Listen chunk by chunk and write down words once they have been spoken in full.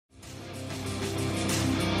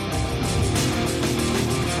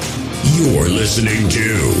You're listening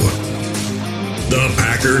to the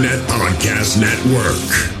Packernet Podcast Network.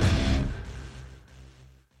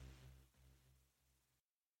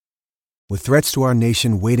 With threats to our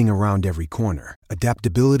nation waiting around every corner,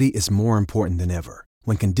 adaptability is more important than ever.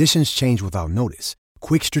 When conditions change without notice,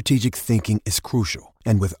 quick strategic thinking is crucial.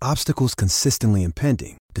 And with obstacles consistently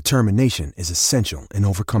impending, determination is essential in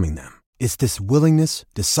overcoming them. It's this willingness,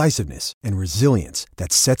 decisiveness, and resilience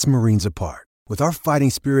that sets Marines apart. With our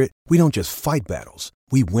fighting spirit, we don't just fight battles,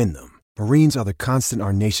 we win them. Marines are the constant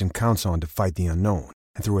our nation counts on to fight the unknown.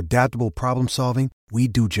 And through adaptable problem solving, we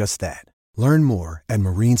do just that. Learn more at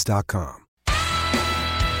marines.com.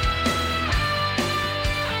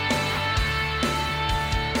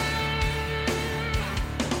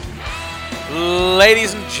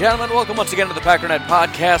 Ladies and gentlemen, welcome once again to the Packernet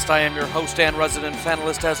Podcast. I am your host and resident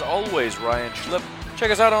fanalist, as always, Ryan Schlip. Check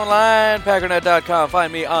us out online, packernet.com.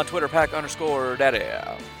 Find me on Twitter,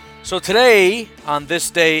 pack_daddy. So today, on this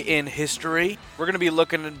day in history, we're going to be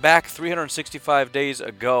looking back 365 days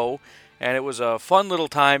ago, and it was a fun little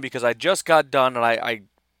time because I just got done, and I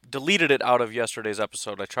deleted it out of yesterday's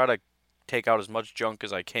episode. I try to take out as much junk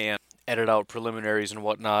as I can, edit out preliminaries and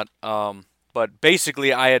whatnot. But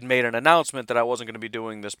basically, I had made an announcement that I wasn't going to be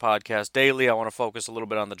doing this podcast daily. I want to focus a little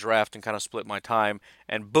bit on the draft and kind of split my time.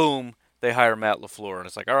 And boom, they hire Matt LaFleur. And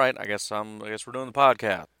it's like, all right, I guess we're doing the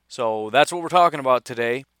podcast. So that's what we're talking about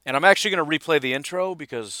today. And I'm actually going to replay the intro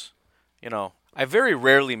because, I very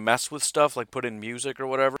rarely mess with stuff like put in music or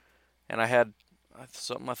whatever. And I had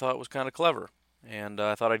something I thought was kind of clever. And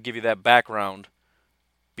I thought I'd give you that background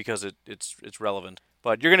because it's relevant.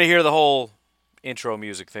 But you're going to hear the whole intro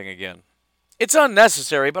music thing again. It's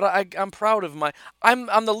unnecessary, but I'm proud of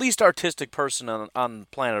I'm the least artistic person on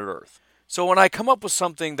planet Earth. So when I come up with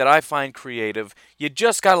something that I find creative, you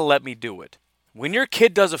just gotta let me do it. When your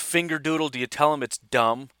kid does a finger doodle, do you tell him it's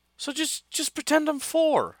dumb? So just pretend I'm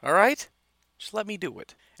 4, all right? Just let me do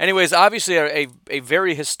it. Anyways, obviously a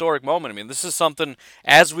very historic moment. I mean, this is something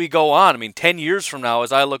as we go on. I mean, 10 years from now,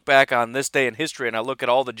 as I look back on this day in history and I look at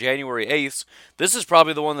all the January 8ths, this is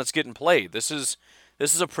probably the one that's getting played. This is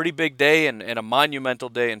a pretty big day and a monumental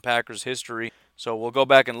day in Packers history. So we'll go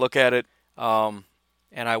back and look at it.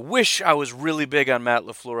 And I wish I was really big on Matt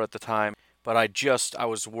LaFleur at the time, but I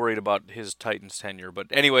was worried about his Titans tenure. But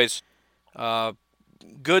anyways,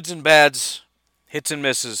 goods and bads, hits and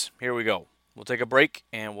misses. Here we go. We'll take a break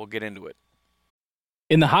and we'll get into it.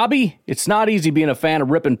 In the hobby, it's not easy being a fan of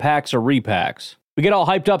ripping packs or repacks. We get all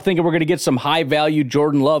hyped up thinking we're going to get some high-value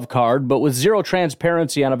Jordan Love card, but with zero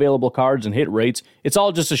transparency on available cards and hit rates, it's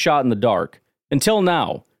all just a shot in the dark. Until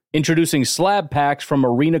now, introducing slab packs from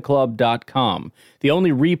arenaclub.com, the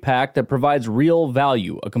only repack that provides real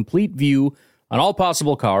value, a complete view on all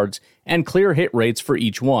possible cards, and clear hit rates for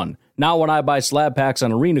each one. Now when I buy slab packs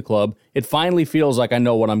on Arena Club, it finally feels like I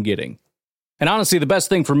know what I'm getting. And honestly, the best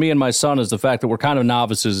thing for me and my son is the fact that we're kind of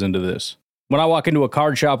novices into this. When I walk into a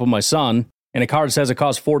card shop with my son, and a card says it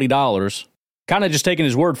costs $40, kind of just taking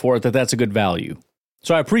his word for it that that's a good value.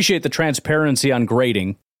 So I appreciate the transparency on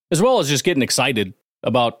grading, as well as just getting excited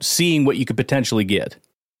about seeing what you could potentially get.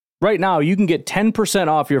 Right now, you can get 10%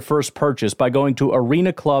 off your first purchase by going to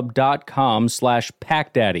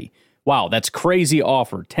arenaclub.com/packdaddy. Wow, that's crazy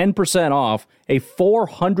offer. 10% off a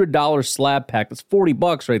 $400 slab pack. That's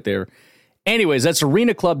 $40 right there. Anyways, that's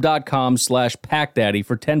arenaclub.com/packdaddy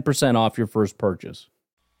for 10% off your first purchase.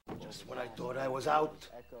 Just when I thought I was out,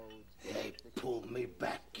 they pulled me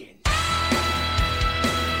back in.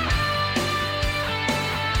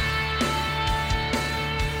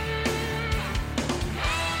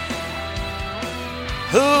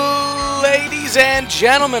 Ladies and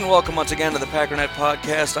gentlemen, welcome once again to the Packernet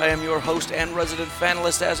Podcast. I am your host and resident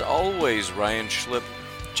fanalist, as always, Ryan Schlip.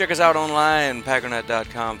 Check us out online,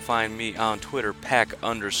 packernet.com. Find me on Twitter,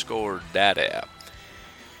 pack_daddy.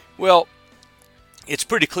 Well, it's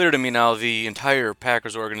pretty clear to me now the entire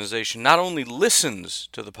Packers organization not only listens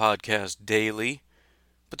to the podcast daily,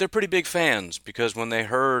 but they're pretty big fans, because when they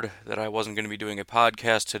heard that I wasn't going to be doing a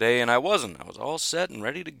podcast today, and I was all set and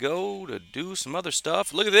ready to go to do some other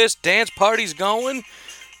stuff. Look at this, dance party's going.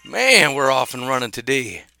 Man, we're off and running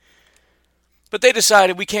today. But they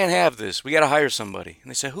decided we can't have this. We got to hire somebody. And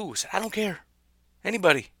they said, who? I said, I don't care.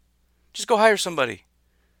 Anybody. Just go hire somebody.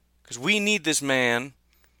 Because we need this man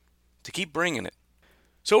to keep bringing it.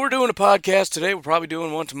 So we're doing a podcast today. We're probably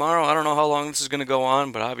doing one tomorrow. I don't know how long this is going to go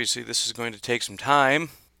on, but obviously this is going to take some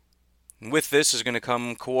time. And with this is going to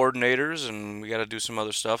come coordinators, and we got to do some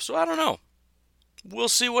other stuff. So I don't know. We'll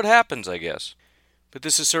see what happens, I guess. But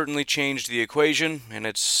this has certainly changed the equation, and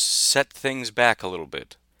it's set things back a little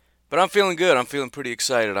bit. But I'm feeling good. I'm feeling pretty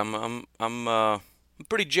excited. I'm I'm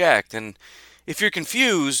pretty jacked. And if you're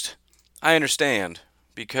confused, I understand,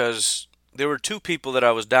 because there were two people that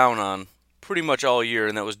I was down on pretty much all year,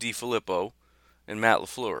 and that was DeFilippo and Matt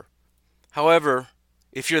LaFleur. However,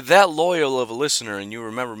 if you're that loyal of a listener and you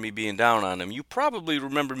remember me being down on him, you probably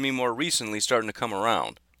remember me more recently starting to come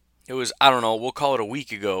around. It was, I don't know, we'll call it a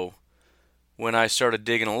week ago, when I started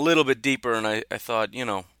digging a little bit deeper, and I thought,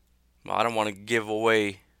 well, I don't want to give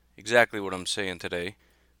away exactly what I'm saying today.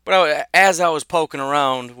 But as I was poking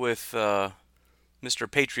around with Mr.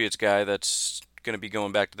 Patriots guy that's going to be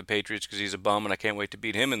going back to the Patriots because he's a bum and I can't wait to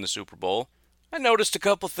beat him in the Super Bowl, I noticed a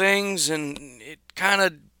couple things, and it kind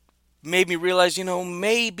of made me realize,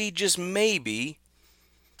 maybe, just maybe,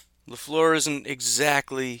 LaFleur isn't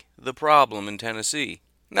exactly the problem in Tennessee.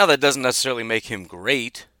 Now, that doesn't necessarily make him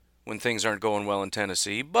great when things aren't going well in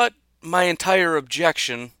Tennessee, but my entire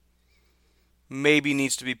objection maybe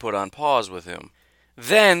needs to be put on pause with him.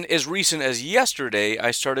 Then, as recent as yesterday,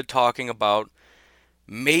 I started talking about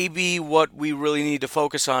maybe what we really need to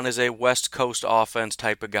focus on is a West Coast offense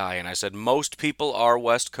type of guy. And I said most people are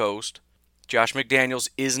West Coast. Josh McDaniels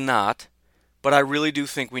is not. But I really do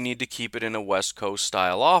think we need to keep it in a West Coast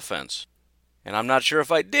style offense. And I'm not sure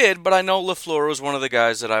if I did, but I know LaFleur was one of the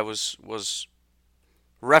guys that I was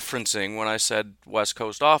referencing when I said West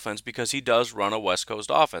Coast offense, because he does run a West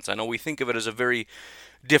Coast offense. I know we think of it as a very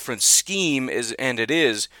different scheme, and it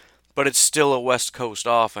is, but it's still a West Coast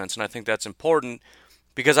offense, and I think that's important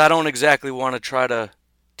because I don't exactly want to try to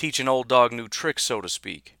teach an old dog new tricks, so to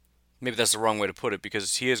speak. Maybe that's the wrong way to put it,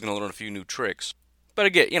 because he is going to learn a few new tricks. But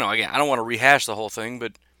again, I don't want to rehash the whole thing,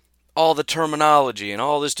 but all the terminology and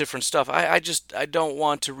all this different stuff, I don't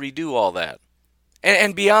want to redo all that.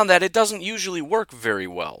 And beyond that, it doesn't usually work very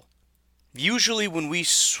well. Usually when we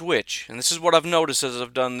switch, and this is what I've noticed as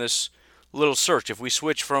I've done this little search, if we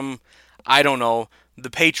switch from, I don't know,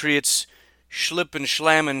 the Patriots Schlip and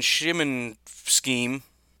Schlam and Shimmin scheme,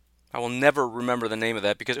 I will never remember the name of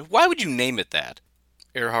that, because why would you name it that?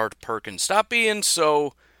 Erhardt Perkins. Stop being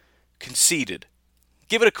so conceited.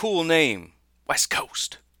 Give it a cool name. West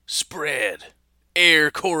Coast. Spread.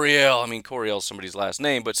 Air Coryell. I mean, Coryell's somebody's last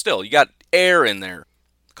name, but still, you got air in there.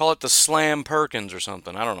 Call it the Slam Perkins or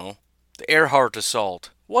something. I don't know. The Earhart Assault.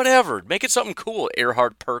 Whatever. Make it something cool.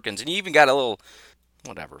 Earhart Perkins. And you even got a little...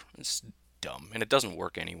 whatever. It's dumb. And it doesn't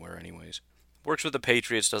work anywhere anyways. Works with the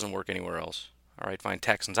Patriots, doesn't work anywhere else. Alright, fine.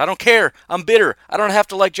 Texans. I don't care. I'm bitter. I don't have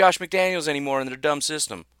to like Josh McDaniels anymore in their dumb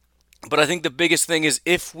system. But I think the biggest thing is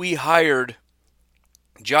if we hired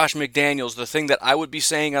Josh McDaniels, the thing that I would be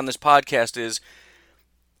saying on this podcast is,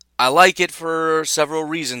 I like it for several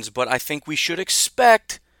reasons, but I think we should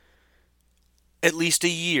expect at least a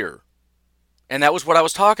year. And that was what I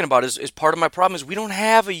was talking about, is part of my problem is we don't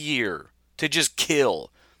have a year to just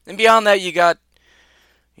kill. And beyond that, you got,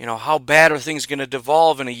 how bad are things going to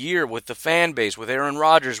devolve in a year with the fan base, with Aaron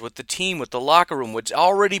Rodgers, with the team, with the locker room. It's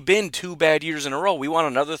already been 2 bad years in a row. We want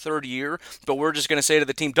another third year, but we're just going to say to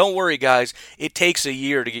the team, don't worry, guys. It takes a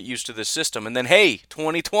year to get used to this system. And then, hey,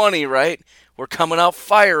 2020, right? We're coming out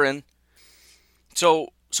firing. So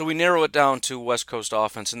we narrow it down to West Coast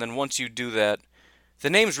offense, and then once you do that, the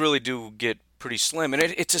names really do get pretty slim, and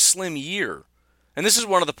it's a slim year. And this is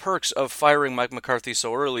one of the perks of firing Mike McCarthy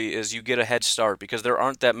so early, is you get a head start, because there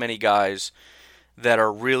aren't that many guys that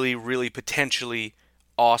are really, really potentially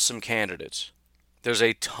awesome candidates. There's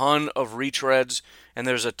a ton of retreads, and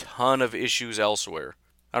there's a ton of issues elsewhere.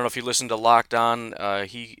 I don't know if you listened to Locked On.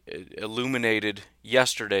 He illuminated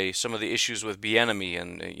yesterday some of the issues with Bieniemy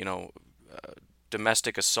and,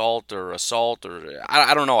 domestic assault, or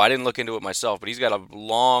I don't know. I didn't look into it myself, but he's got a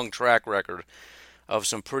long track record of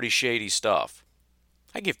some pretty shady stuff.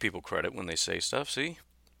 I give people credit when they say stuff, see?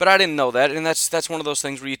 But I didn't know that, and that's one of those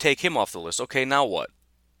things where you take him off the list. Okay, now what?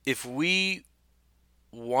 If we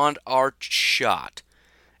want our shot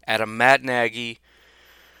at a Matt Nagy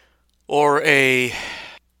or a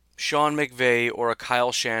Sean McVay or a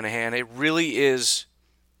Kyle Shanahan, it really is...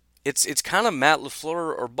 It's kind of Matt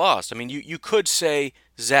LaFleur or bust. I mean, you could say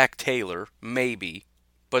Zach Taylor, maybe,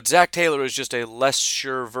 but Zach Taylor is just a less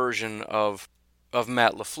sure version of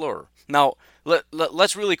Matt LaFleur. Now,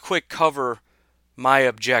 let's really quick cover my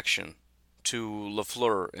objection to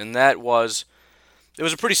LaFleur, and that was, it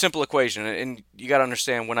was a pretty simple equation, and you got to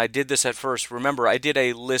understand, when I did this at first, remember, I did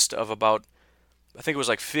a list of about, I think it was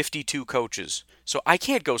like 52 coaches, so I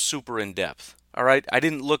can't go super in-depth, all right? I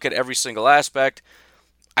didn't look at every single aspect.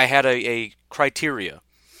 I had a criteria.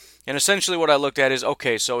 And essentially what I looked at is,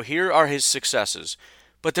 okay, so here are his successes.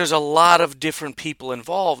 But there's a lot of different people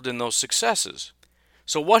involved in those successes.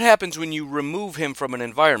 So what happens when you remove him from an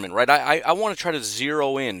environment, right? I want to try to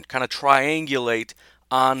zero in, kind of triangulate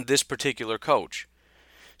on this particular coach.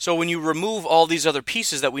 So when you remove all these other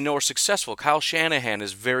pieces that we know are successful, Kyle Shanahan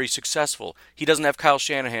is very successful. He doesn't have Kyle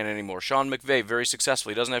Shanahan anymore. Sean McVay, very successful.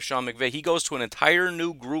 He doesn't have Sean McVay. He goes to an entire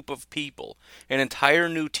new group of people, an entire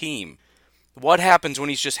new team. What happens when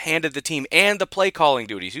he's just handed the team and the play calling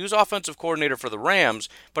duties? He was offensive coordinator for the Rams,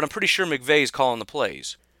 but I'm pretty sure McVay's calling the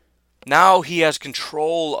plays. Now he has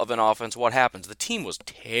control of an offense. What happens? The team was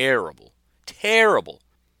terrible. Terrible.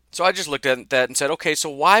 So I just looked at that and said, okay, so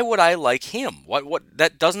why would I like him?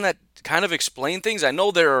 That doesn't that kind of explain things? I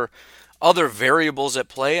know there are other variables at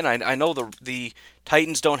play, and I know the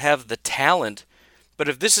Titans don't have the talent, but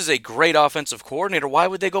if this is a great offensive coordinator, why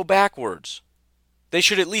would they go backwards? They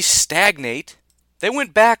should at least stagnate. They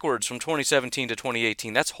went backwards from 2017 to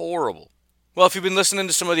 2018. That's horrible. Well, if you've been listening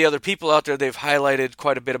to some of the other people out there, they've highlighted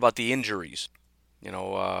quite a bit about the injuries.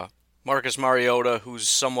 Marcus Mariota, who's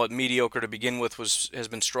somewhat mediocre to begin with, has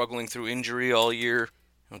been struggling through injury all year.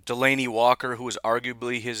 Delaney Walker, who was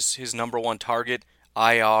arguably his number one target,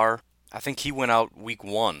 IR. I think he went out week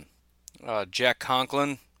 1. Jack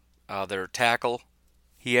Conklin, their tackle,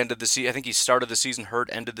 he ended the season. I think he started the season hurt,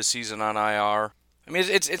 ended the season on IR. I mean,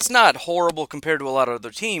 it's not horrible compared to a lot of other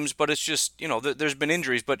teams, but it's just, there's been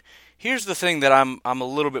injuries. But here's the thing that I'm a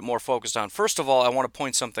little bit more focused on. First of all, I want to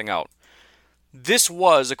point something out. This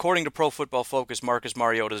was, according to Pro Football Focus, Marcus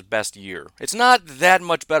Mariota's best year. It's not that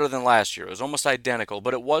much better than last year. It was almost identical,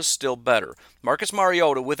 but it was still better. Marcus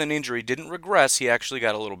Mariota, with an injury, didn't regress. He actually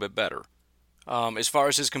got a little bit better. As far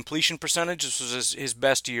as his completion percentage, this was his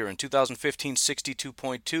best year. In 2015,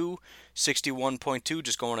 62.2, 61.2,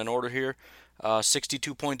 just going in order here.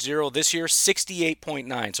 62.0. This year,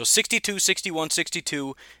 68.9. So 62, 61,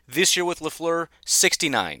 62. This year with LaFleur,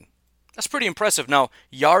 69. That's pretty impressive. Now,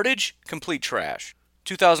 yardage, complete trash.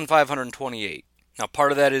 2,528. Now,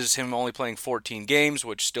 part of that is him only playing 14 games,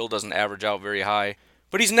 which still doesn't average out very high.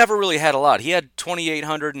 But he's never really had a lot. He had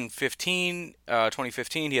 2,815,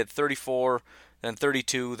 2015. He had 34, then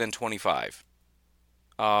 32, then 25.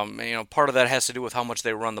 Part of that has to do with how much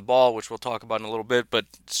they run the ball, which we'll talk about in a little bit, but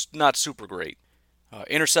it's not super great.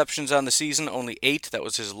 Interceptions on the season, only 8. That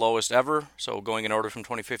was his lowest ever. So going in order from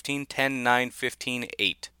 2015, 10, 9, 15,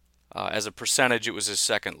 8. As a percentage, it was his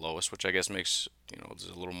second lowest, which I guess makes, it's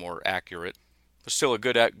a little more accurate. But still a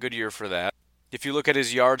good year for that. If you look at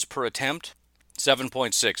his yards per attempt,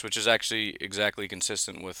 7.6, which is actually exactly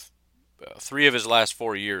consistent with 3 of his last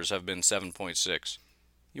 4 years have been 7.6.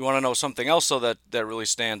 You want to know something else, though, that really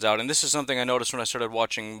stands out, and this is something I noticed when I started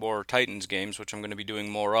watching more Titans games, which I'm going to be doing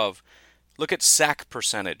more of. Look at sack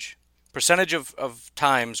percentage. Percentage of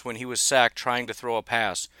times when he was sacked trying to throw a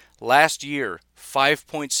pass. Last year,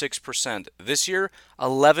 5.6%. This year,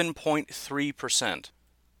 11.3%.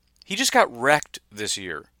 He just got wrecked this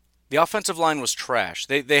year. The offensive line was trash.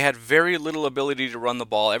 They had very little ability to run the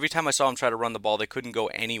ball. Every time I saw him try to run the ball, they couldn't go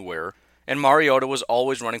anywhere. And Mariota was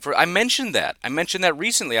always running for it. I mentioned that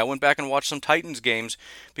recently. I went back and watched some Titans games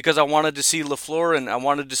because I wanted to see LaFleur and I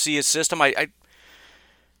wanted to see his system.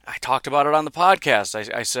 I talked about it on the podcast.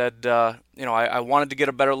 I said, I wanted to get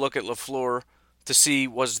a better look at LaFleur to see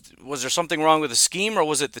was there something wrong with the scheme or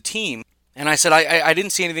was it the team? And I said I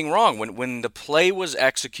didn't see anything wrong. When the play was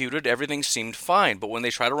executed, everything seemed fine. But when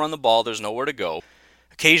they try to run the ball, there's nowhere to go.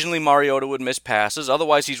 Occasionally, Mariota would miss passes.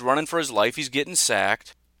 Otherwise, he's running for his life. He's getting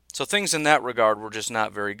sacked. So things in that regard were just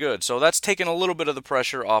not very good. So that's taken a little bit of the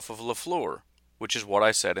pressure off of LaFleur, which is what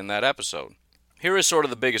I said in that episode. Here is sort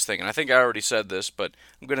of the biggest thing, and I think I already said this, but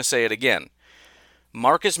I'm going to say it again.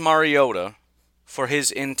 Marcus Mariota, for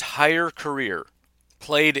his entire career,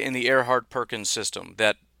 played in the Erhardt-Perkins system.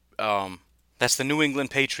 That's the New England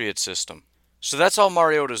Patriots system. So that's all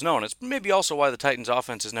Mariota's known. It's maybe also why the Titans'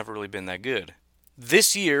 offense has never really been that good.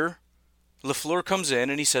 This year, LaFleur comes in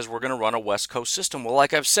and he says, we're going to run a West Coast system. Well,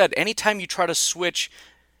 like I've said, anytime you try to switch,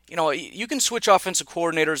 you can switch offensive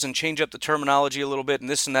coordinators and change up the terminology a little bit and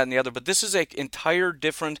this and that and the other, but this is an entire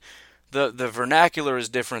different, the vernacular is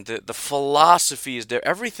different, the philosophy is different,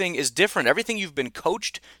 everything is different, everything you've been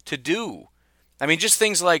coached to do. I mean, just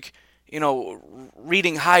things like,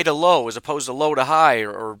 reading high to low as opposed to low to high,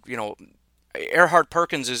 or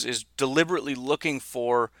Erhardt-Perkins is deliberately looking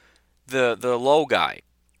for the low guy,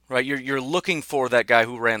 right? You're looking for that guy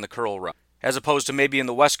who ran the curl route, as opposed to maybe in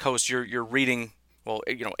the West Coast you're reading,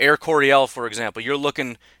 Air Coryell, for example. You're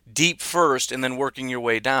looking deep first and then working your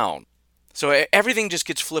way down. So everything just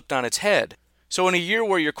gets flipped on its head. So in a year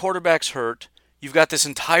where your quarterback's hurt, you've got this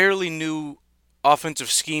entirely new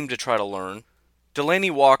offensive scheme to try to learn.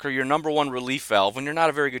 Delaney Walker, your number one relief valve. When you're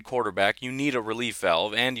not a very good quarterback, you need a relief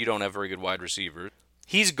valve, and you don't have very good wide receivers.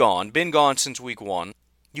 He's gone, been gone since week 1.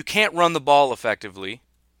 You can't run the ball effectively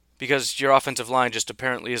because your offensive line just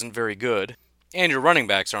apparently isn't very good. And your running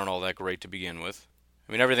backs aren't all that great to begin with.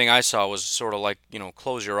 I mean, everything I saw was sort of like,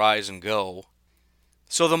 close your eyes and go.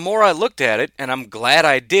 So the more I looked at it, and I'm glad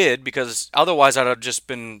I did, because otherwise I'd have just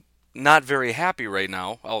been not very happy right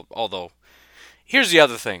now. Although, here's the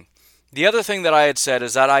other thing. The other thing that I had said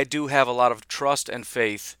is that I do have a lot of trust and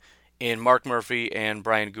faith in Mark Murphy and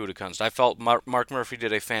Brian Gutekunst. I felt Mark Murphy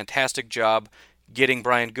did a fantastic job getting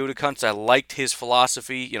Brian Gutekunst. I liked his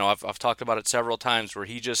philosophy. I've talked about it several times where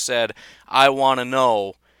he just said, I want to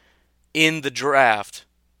know in the draft,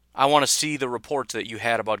 I want to see the reports that you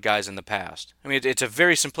had about guys in the past. I mean, it's a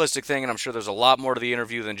very simplistic thing, and I'm sure there's a lot more to the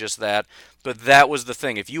interview than just that. But that was the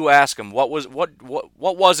thing. If you ask him what was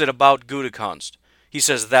it about Gutekunst, he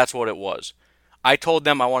says that's what it was. I told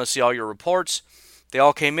them I want to see all your reports. They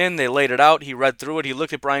all came in. They laid it out. He read through it. He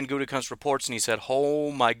looked at Brian Gutekunst's reports and he said,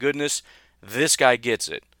 "Oh my goodness, this guy gets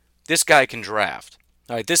it. This guy can draft."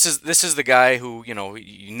 All right, this is the guy who,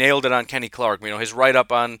 he nailed it on Kenny Clark. His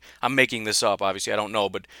write-up on, I'm making this up, obviously, I don't know,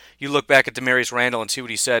 but you look back at Demarius Randall and see what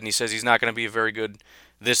he said, and he says he's not going to be a very good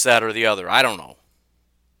this, that, or the other. I don't know.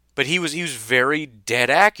 But he was very dead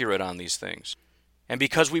accurate on these things. And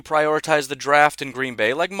because we prioritize the draft in Green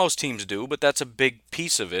Bay, like most teams do, but that's a big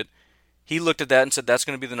piece of it, he looked at that and said that's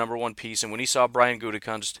going to be the number one piece, and when he saw Brian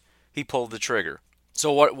Gutekunst, he pulled the trigger.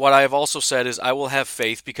 So what I have also said is I will have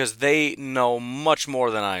faith because they know much more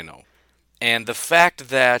than I know. And the fact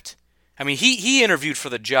that, he interviewed for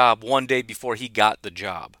the job one day before he got the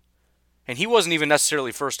job. And he wasn't even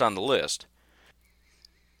necessarily first on the list.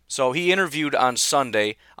 So he interviewed on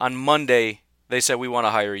Sunday. On Monday, they said, we want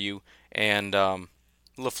to hire you. And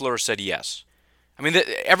LaFleur said yes.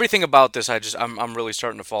 Everything about this, I'm really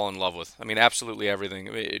starting to fall in love with. Absolutely everything.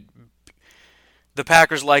 The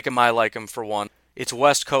Packers like him, I like him for one. It's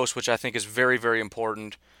West Coast, which I think is very, very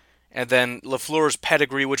important. And then LaFleur's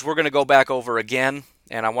pedigree, which we're going to go back over again,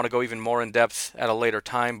 and I want to go even more in depth at a later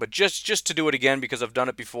time. But just to do it again, because I've done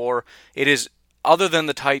it before, it is, other than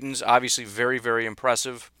the Titans, obviously very, very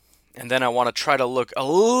impressive. And then I want to try to look a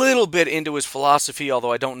little bit into his philosophy,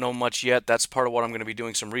 although I don't know much yet. That's part of what I'm going to be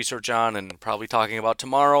doing some research on and probably talking about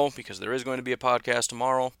tomorrow, because there is going to be a podcast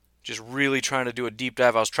tomorrow. Just really trying to do a deep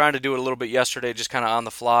dive. I was trying to do it a little bit yesterday, just kind of on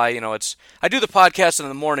the fly. I do the podcast in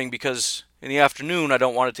the morning because in the afternoon I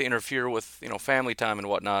don't want it to interfere with, family time and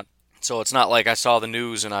whatnot. So it's not like I saw the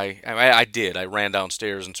news and I did. I ran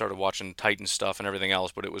downstairs and started watching Titan stuff and everything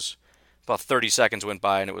else, but it was about 30 seconds went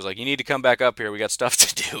by and it was like, you need to come back up here. We got stuff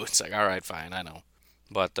to do. It's like, all right, fine, I know.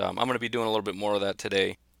 But I'm going to be doing a little bit more of that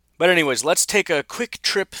today. But anyways, let's take a quick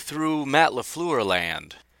trip through Matt LaFleur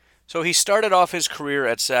land. So he started off his career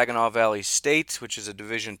at Saginaw Valley State, which is a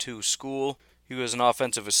Division II school. He was an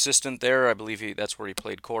offensive assistant there. I believe that's where he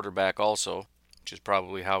played quarterback also, which is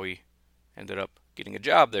probably how he ended up getting a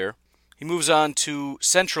job there. He moves on to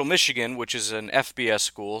Central Michigan, which is an FBS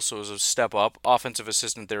school, so it was a step up. Offensive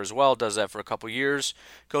assistant there as well, does that for a couple years.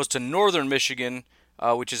 Goes to Northern Michigan,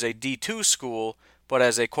 which is a D2 school, but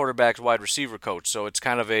as a quarterback wide receiver coach. So it's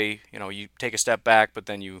kind of a, you take a step back, but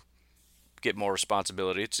then you get more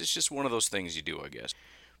responsibility. It's just one of those things you do, I guess.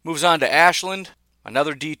 Moves on to Ashland,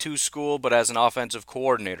 another D2 school, but as an offensive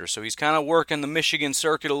coordinator. So he's kind of working the Michigan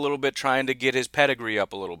circuit a little bit, trying to get his pedigree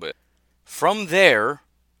up a little bit. From there,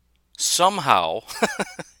 somehow,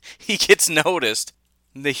 he gets noticed.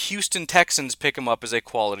 The Houston Texans pick him up as a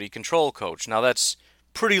quality control coach. Now that's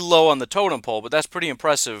pretty low on the totem pole, but that's pretty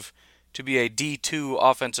impressive to be a D2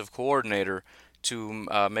 offensive coordinator to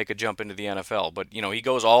make a jump into the NFL. But, he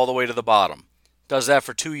goes all the way to the bottom. Does that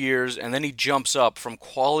for 2 years, and then he jumps up from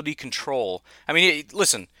quality control.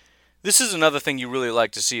 Listen, this is another thing you really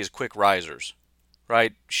like to see is quick risers,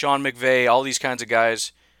 right? Sean McVay, all these kinds of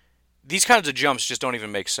guys, these kinds of jumps just don't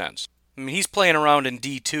even make sense. He's playing around in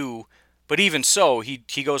D2, but even so,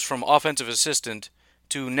 he goes from offensive assistant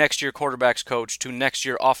to next year quarterbacks coach to next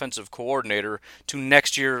year offensive coordinator to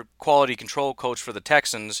next year quality control coach for the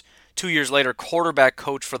Texans. 2 years later, quarterback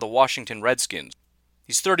coach for the Washington Redskins.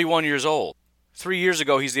 He's 31 years old. 3 years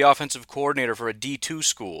ago, he's the offensive coordinator for a D2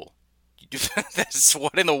 school. That's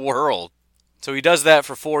what in the world? So he does that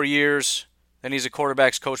for 4 years. Then he's a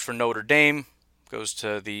quarterbacks coach for Notre Dame. Goes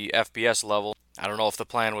to the FBS level. I don't know if the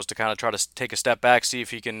plan was to kind of try to take a step back, see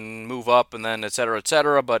if he can move up, and then et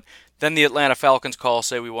cetera, but then the Atlanta Falcons call,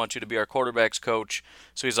 say, we want you to be our quarterbacks coach.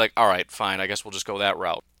 So he's like, all right, fine, I guess we'll just go that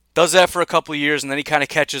route. Does that for a couple of years, and then he kind of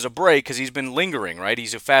catches a break because he's been lingering, right?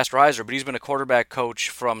 He's a fast riser, but he's been a quarterback coach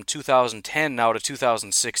from 2010 now to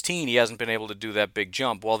 2016. He hasn't been able to do that big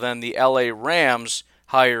jump. Well, then the LA Rams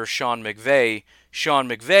hire Sean McVay. Sean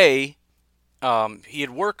McVay, he had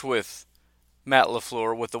worked with Matt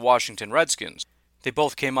LaFleur with the Washington Redskins. They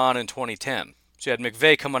both came on in 2010. So you had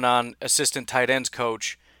McVay coming on, assistant tight ends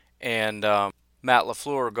coach, and Matt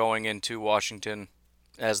LaFleur going into Washington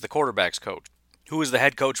as the quarterback's coach. Who was the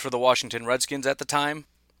head coach for the Washington Redskins at the time?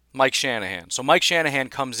 Mike Shanahan. So Mike Shanahan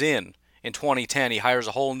comes in 2010. He hires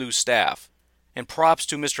a whole new staff. And props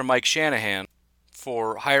to Mr. Mike Shanahan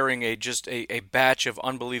for hiring a batch of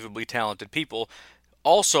unbelievably talented people.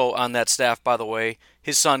 Also on that staff, by the way,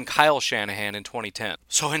 his son Kyle Shanahan in 2010.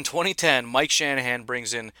 So in 2010, Mike Shanahan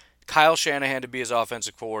brings in Kyle Shanahan to be his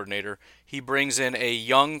offensive coordinator. He brings in a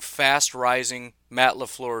young, fast-rising Matt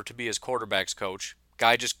LaFleur to be his quarterback's coach.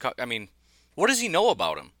 What does he know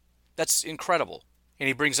about him? That's incredible. And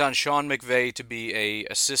he brings on Sean McVay to be a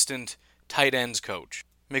assistant tight ends coach.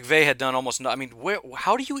 McVay had done almost nothing.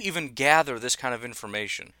 How do you even gather this kind of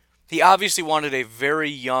information? He obviously wanted a very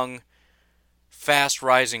young,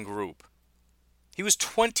 fast-rising group. He was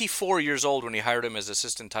 24 years old when he hired him as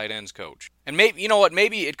assistant tight ends coach. And maybe,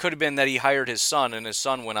 maybe it could have been that he hired his son and his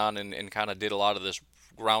son went on and kind of did a lot of this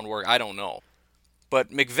groundwork. I don't know.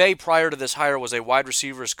 But McVay, prior to this hire, was a wide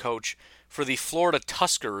receivers coach for the Florida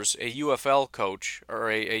Tuskers, a UFL coach,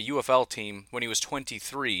 or a UFL team, when he was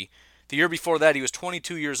 23. The year before that, he was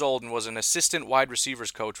 22 years old and was an assistant wide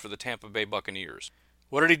receivers coach for the Tampa Bay Buccaneers.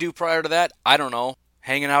 What did he do prior to that? I don't know.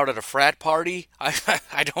 Hanging out at a frat party?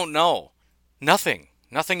 I don't know. Nothing.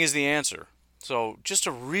 Nothing is the answer. So just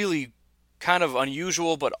a really kind of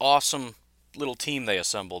unusual but awesome little team they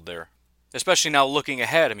assembled there. Especially now looking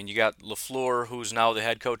ahead. I mean, you got LaFleur, who's now the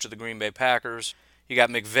head coach of the Green Bay Packers. You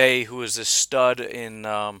got McVay, who is this stud in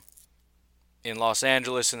Los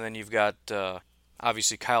Angeles, and then you've got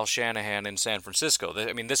obviously Kyle Shanahan in San Francisco.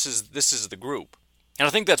 I mean, this is the group, and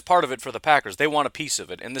I think that's part of it for the Packers. They want a piece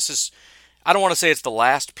of it, and this is, I don't want to say it's the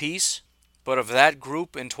last piece, but of that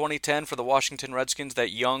group in 2010 for the Washington Redskins,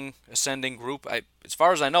 that young ascending group, as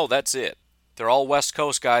far as I know, that's it. They're all West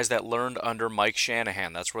Coast guys that learned under Mike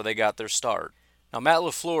Shanahan. That's where they got their start. Now, Matt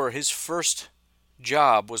LaFleur, his first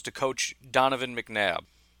job was to coach Donovan McNabb.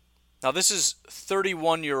 Now, this is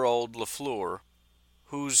 31-year-old LaFleur,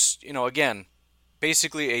 who's, again,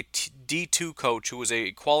 basically a D2 coach who was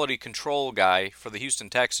a quality control guy for the Houston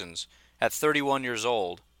Texans at 31 years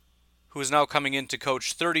old, who is now coming in to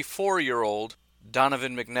coach 34-year-old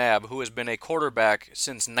Donovan McNabb, who has been a quarterback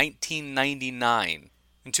since 1999.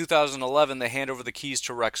 In 2011, they hand over the keys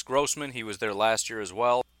to Rex Grossman. He was there last year as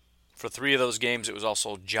well. For 3 of those games, it was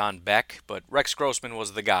also John Beck, but Rex Grossman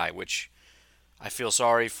was the guy, which I feel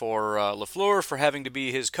sorry for LaFleur for having to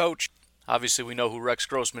be his coach. Obviously, we know who Rex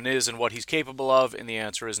Grossman is and what he's capable of, and the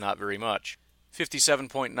answer is not very much.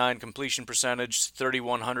 57.9 completion percentage,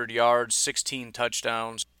 3,100 yards, 16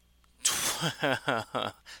 touchdowns, 20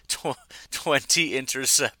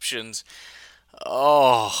 interceptions.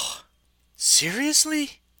 Oh,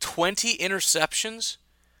 seriously? 20 interceptions?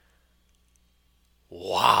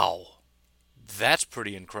 Wow. That's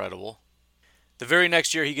pretty incredible. The very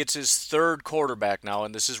next year, he gets his third quarterback now,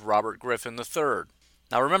 and this is Robert Griffin III.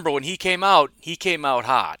 Now, remember, when he came out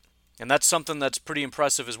hot. And that's something that's pretty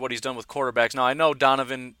impressive is what he's done with quarterbacks. Now, I know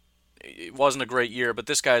Donovan, it wasn't a great year, but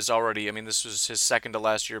this guy's already, this was his second to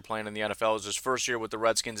last year playing in the NFL. It was his first year with the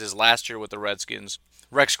Redskins, his last year with the Redskins.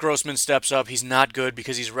 Rex Grossman steps up. He's not good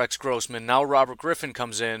because he's Rex Grossman. Now Robert Griffin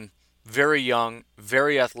comes in, very young,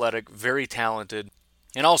 very athletic, very talented,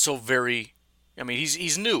 and also very,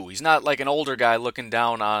 he's new. He's not like an older guy looking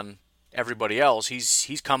down on everybody else.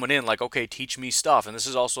 He's coming in like, okay, teach me stuff. And this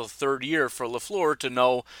is also the third year for LaFleur to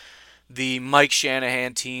know the Mike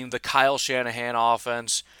Shanahan team, the Kyle Shanahan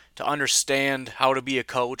offense, to understand how to be a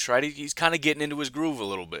coach, right? He's kind of getting into his groove a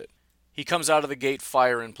little bit. He comes out of the gate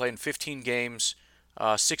firing, playing 15 games,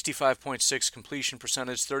 65.6 completion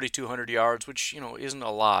percentage, 3,200 yards, which, isn't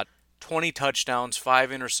a lot. 20 touchdowns, 5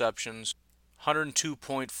 interceptions,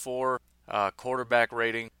 102.4 quarterback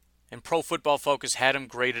rating. And Pro Football Focus had him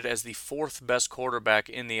graded as the 4th best quarterback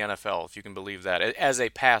in the NFL, if you can believe that, as a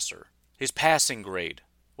passer. His passing grade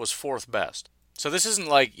was 4th best. So this isn't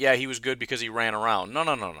like, yeah, he was good because he ran around. No.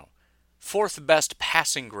 4th best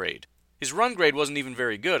passing grade. His run grade wasn't even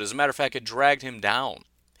very good. As a matter of fact, it dragged him down.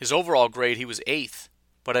 His overall grade, he was 8th.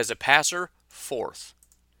 But as a passer, 4th.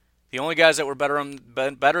 The only guys that were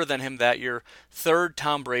better than him that year, 3rd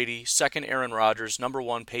Tom Brady, 2nd Aaron Rodgers, number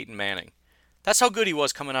 1 Peyton Manning. That's how good he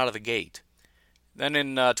was coming out of the gate. Then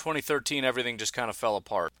in 2013, everything just kind of fell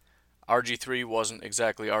apart. RG3 wasn't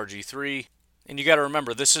exactly RG3. And you got to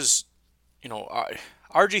remember, this is,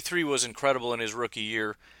 RG3 was incredible in his rookie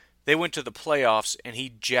year. They went to the playoffs, and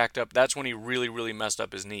he jacked up. That's when he really, really messed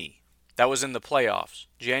up his knee. That was in the playoffs,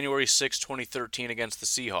 January 6, 2013 against the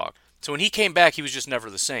Seahawks. So when he came back, he was just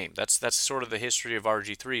never the same. That's sort of the history of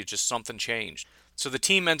RG3. Just something changed. So the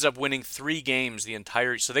team ends up winning 3 games the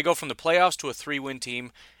entire... So they go from the playoffs to a 3-win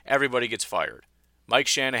team. Everybody gets fired. Mike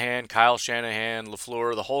Shanahan, Kyle Shanahan,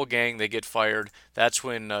 LaFleur, the whole gang, they get fired. That's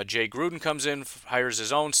when Jay Gruden comes in, hires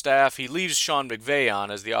his own staff. He leaves Sean McVay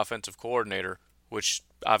on as the offensive coordinator, which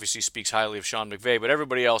obviously speaks highly of Sean McVay, but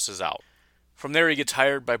everybody else is out. From there, he gets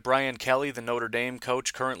hired by Brian Kelly, the Notre Dame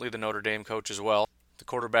coach, currently the Notre Dame coach as well, the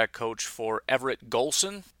quarterback coach for Everett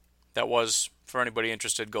Golson. That was, for anybody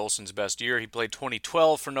interested, Golson's best year. He played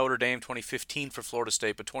 2012 for Notre Dame, 2015 for Florida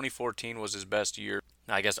State, but 2014 was his best year.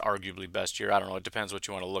 I guess arguably best year. I don't know. It depends what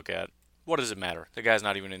you want to look at. What does it matter? The guy's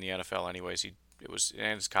not even in the NFL anyways. And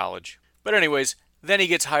it's college. But anyways, then he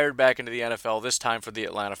gets hired back into the NFL, this time for the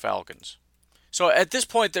Atlanta Falcons. So at this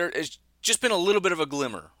point, there has just been a little bit of a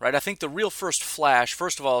glimmer, right? I think the real first flash,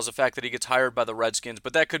 first of all, is the fact that he gets hired by the Redskins.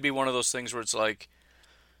 But that could be one of those things where it's like,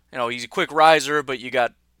 he's a quick riser, but you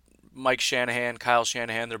got Mike Shanahan, Kyle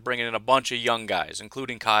Shanahan, they're bringing in a bunch of young guys,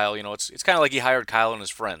 including Kyle. It's kind of like he hired Kyle and his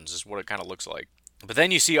friends, is what it kind of looks like. But then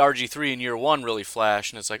you see RG3 in year 1 really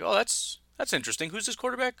flash, and it's like, oh, that's interesting. Who's this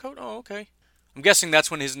quarterback coach? Oh, okay. I'm guessing that's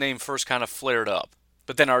when his name first kind of flared up.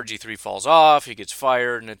 But then RG3 falls off, he gets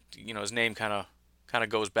fired, and his name kind of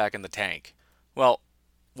goes back in the tank. Well,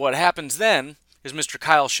 what happens then is Mr.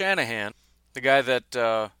 Kyle Shanahan, the guy that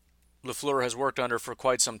LaFleur has worked under for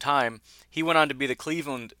quite some time, he went on to be the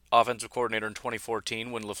Cleveland offensive coordinator in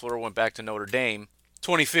 2014 when LaFleur went back to Notre Dame.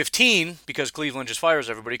 2015, because Cleveland just fires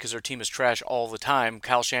everybody because their team is trash all the time,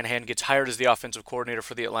 Kyle Shanahan gets hired as the offensive coordinator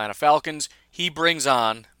for the Atlanta Falcons. He brings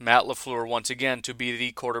on Matt LaFleur once again to be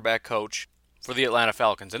the quarterback coach for the Atlanta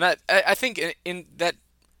Falcons. And I think in that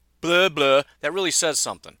that really says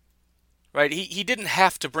something. Right? He didn't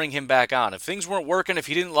have to bring him back on. If things weren't working, if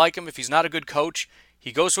he didn't like him, if he's not a good coach,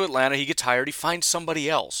 he goes to Atlanta, he gets hired, he finds somebody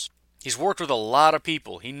else. He's worked with a lot of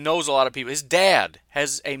people. He knows a lot of people. His dad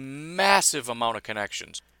has a massive amount of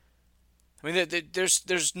connections. I mean,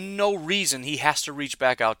 there's no reason he has to reach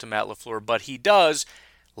back out to Matt LaFleur, but he does.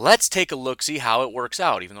 Let's take a look, see how it works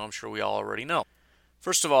out, even though I'm sure we all already know.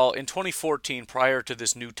 First of all, in 2014, prior to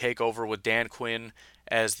this new takeover with Dan Quinn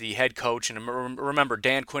as the head coach, and remember,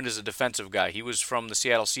 Dan Quinn is a defensive guy. He was from the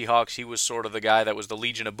Seattle Seahawks. He was sort of the guy that was the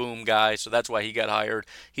Legion of Boom guy, so that's why he got hired.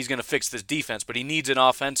 He's going to fix this defense, but he needs an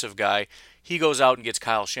offensive guy. He goes out and gets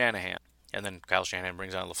Kyle Shanahan, and then Kyle Shanahan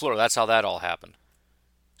brings on LaFleur. That's how that all happened.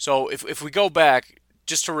 So if we go back,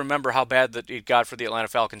 just to remember how bad that it got for the Atlanta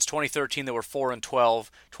Falcons, 2013 they were 4-12,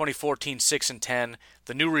 2014 6-10.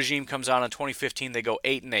 The new regime comes on in 2015, they go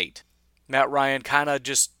 8-8. Matt Ryan kind of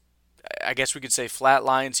just, I guess we could say,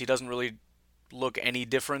 flatlines. He doesn't really look any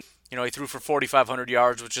different. He threw for 4,500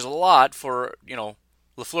 yards, which is a lot for,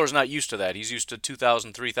 LaFleur's not used to that. He's used to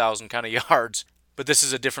 2,000, 3,000 kind of yards. But this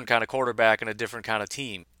is a different kind of quarterback and a different kind of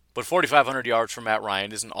team. But 4,500 yards for Matt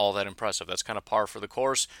Ryan isn't all that impressive. That's kind of par for the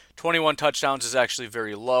course. 21 touchdowns is actually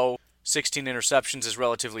very low. 16 interceptions is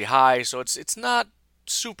relatively high. So it's not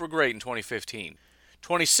super great in 2015.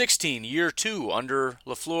 2016, year 2, under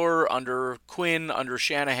LaFleur, under Quinn, under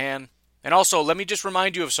Shanahan. And also, let me just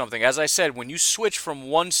remind you of something. As I said, when you switch from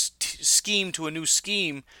one scheme to a new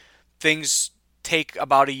scheme, things take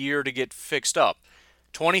about a year to get fixed up.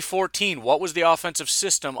 2014, what was the offensive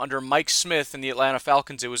system under Mike Smith in the Atlanta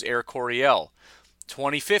Falcons? It was Air Coryell.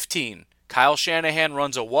 2015, Kyle Shanahan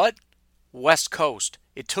runs a what? West Coast.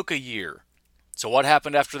 It took a year. So what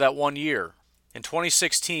happened after that 1 year? In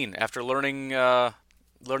 2016, after learning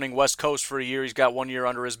West Coast for a year, he's got 1 year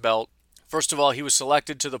under his belt. First of all, he was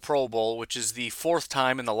selected to the Pro Bowl, which is the 4th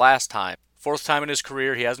time and the last time. 4th time in his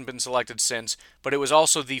career. He hasn't been selected since, but it was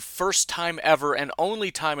also the first time ever and only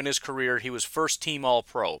time in his career he was first team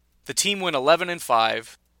All-Pro. The team went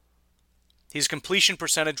 11-5. His completion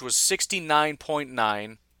percentage was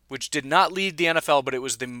 69.9, which did not lead the NFL, but it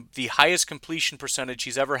was the highest completion percentage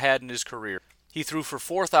he's ever had in his career. He threw for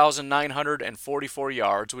 4,944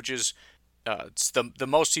 yards, which is it's the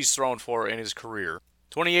most he's thrown for in his career.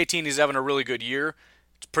 2018, he's having a really good year.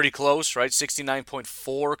 It's pretty close, right?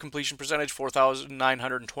 69.4 completion percentage,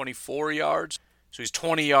 4,924 yards. So he's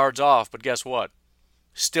 20 yards off, but guess what?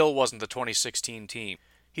 Still wasn't the 2016 team.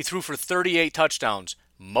 He threw for 38 touchdowns,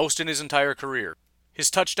 most in his entire career.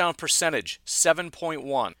 His touchdown percentage,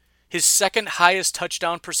 7.1. His second highest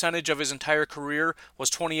touchdown percentage of his entire career was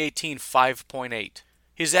 2018, 5.8.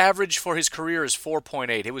 His average for his career is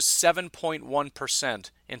 4.8. It was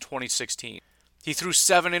 7.1% in 2016. He threw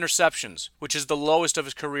 7 interceptions, which is the lowest of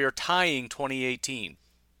his career, tying 2018.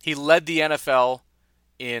 He led the NFL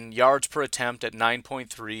in yards per attempt at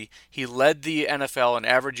 9.3. He led the NFL in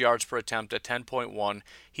average yards per attempt at 10.1.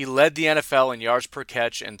 He led the NFL in yards per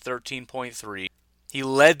catch in 13.3. He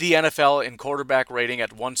led the NFL in quarterback rating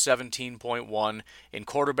at 117.1, in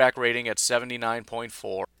quarterback rating at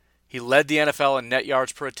 79.4. He led the NFL in net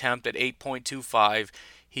yards per attempt at 8.25.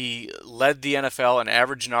 He led the NFL in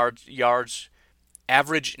average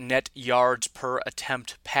net yards per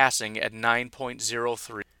attempt passing at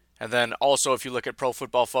 9.03. And then also, if you look at Pro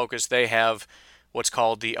Football Focus, they have what's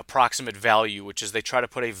called the approximate value, which is they try to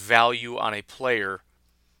put a value on a player,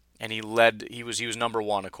 and he was number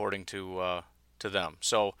one according to them.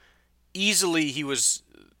 So easily he was,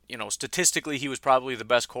 statistically he was probably the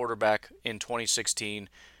best quarterback in 2016.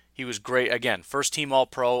 He was great. Again, first team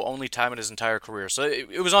All-Pro, only time in his entire career. So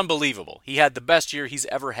it was unbelievable. He had the best year he's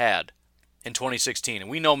ever had in 2016.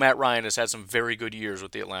 And we know Matt Ryan has had some very good years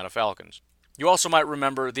with the Atlanta Falcons. You also might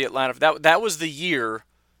remember that was the year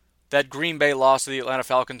that Green Bay lost to the Atlanta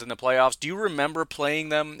Falcons in the playoffs. Do you remember playing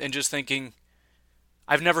them and just thinking,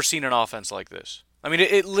 I've never seen an offense like this? I mean,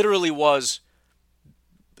 it literally was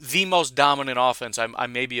the most dominant offense I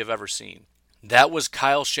maybe have ever seen. That was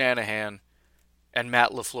Kyle Shanahan and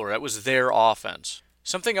Matt LaFleur. That was their offense.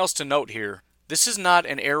 Something else to note here, this is not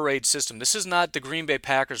an air raid system. This is not the Green Bay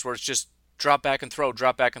Packers where it's just drop back and throw,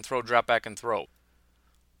 drop back and throw, drop back and throw.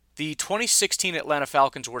 The 2016 Atlanta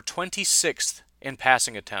Falcons were 26th in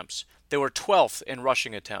passing attempts. They were 12th in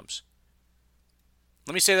rushing attempts.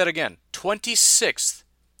 Let me say that again. 26th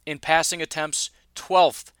in passing attempts,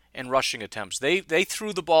 12th in rushing attempts. They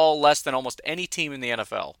threw the ball less than almost any team in the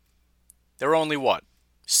NFL. There were only,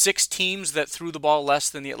 6 teams that threw the ball less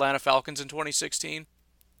than the Atlanta Falcons in 2016?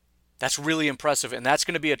 That's really impressive, and that's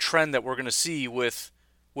going to be a trend that we're going to see with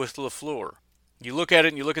LaFleur. You look at it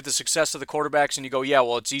and you look at the success of the quarterbacks and you go, yeah,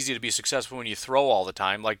 well, it's easy to be successful when you throw all the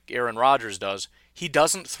time, like Aaron Rodgers does. He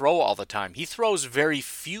doesn't throw all the time. He throws very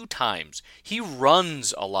few times. He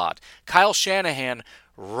runs a lot. Kyle Shanahan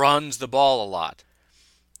runs the ball a lot.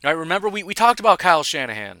 All right, remember we talked about Kyle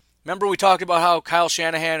Shanahan. Remember we talked about how Kyle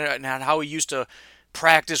Shanahan and how he used to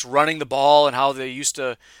practice running the ball and how they used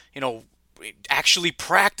to, actually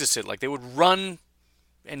practice it. Like they would run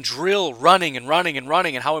and drill running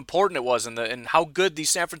and how important it was and how good these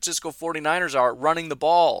San Francisco 49ers are at running the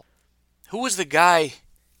ball. Who was the guy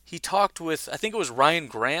he talked with? I think it was Ryan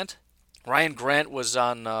Grant. Ryan Grant was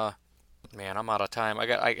on, I'm out of time. I'm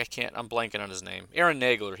blanking on his name. Aaron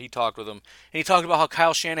Nagler, he talked with him. And he talked about how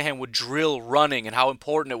Kyle Shanahan would drill running and how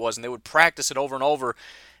important it was, and they would practice it over and over.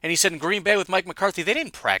 And he said in Green Bay with Mike McCarthy, they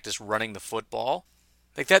didn't practice running the football.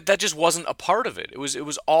 Like that just wasn't a part of it. It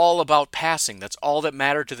was all about passing. That's all that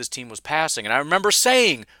mattered to this team was passing. And I remember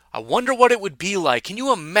saying, I wonder what it would be like. Can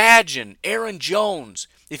you imagine Aaron Jones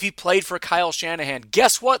if he played for Kyle Shanahan?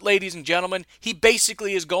 Guess what, ladies and gentlemen? He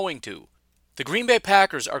basically is going to. The Green Bay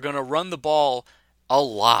Packers are going to run the ball a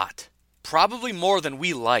lot. Probably more than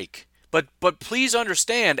we like. But please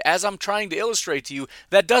understand, as I'm trying to illustrate to you,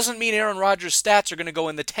 that doesn't mean Aaron Rodgers' stats are going to go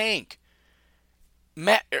in the tank.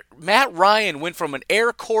 Matt Ryan went from an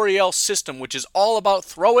Air Coryell system, which is all about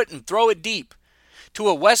throw it and throw it deep, to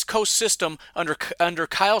a West Coast system under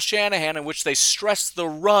Kyle Shanahan in which they stress the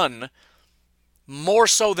run more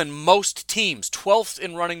so than most teams. 12th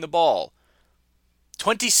in running the ball,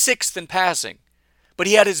 26th in passing. But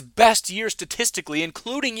he had his best year statistically,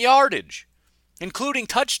 including yardage, including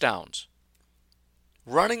touchdowns.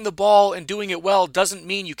 Running the ball and doing it well doesn't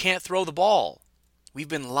mean you can't throw the ball. We've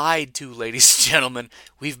been lied to, ladies and gentlemen.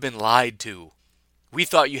 We've been lied to. We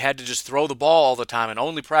thought you had to just throw the ball all the time and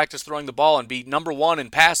only practice throwing the ball and be number one in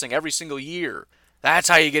passing every single year. That's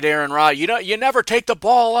how you get Aaron Rodgers. You never take the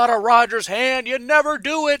ball out of Rodgers' hand. You never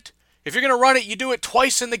do it. If you're going to run it, you do it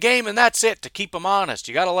twice in the game, and that's it, to keep him honest.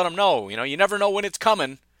 You got to let him know. You never know when it's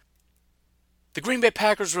coming. The Green Bay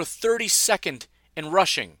Packers were 32nd in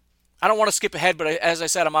rushing. I don't want to skip ahead, but as I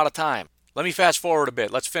said, I'm out of time. Let me fast forward a bit.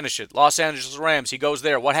 Let's finish it. Los Angeles Rams, he goes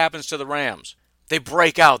there. What happens to the Rams? They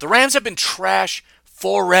break out. The Rams have been trash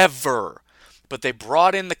forever. But they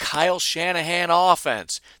brought in the Kyle Shanahan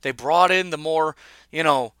offense. They brought in the more,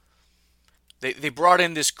 they brought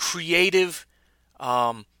in this creative,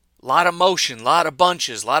 lot of motion, lot of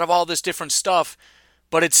bunches, lot of all this different stuff.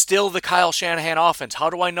 But it's still the Kyle Shanahan offense. How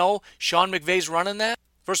do I know Sean McVay's running that?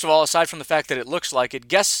 First of all, aside from the fact that it looks like it,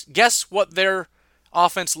 guess what their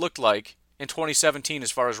offense looked like in 2017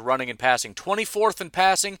 as far as running and passing. 24th in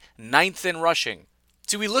passing, 9th in rushing.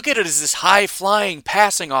 See, we look at it as this high-flying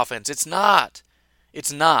passing offense. It's not.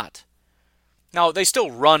 It's not. Now, they still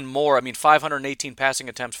run more. 518 passing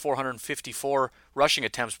attempts, 454 rushing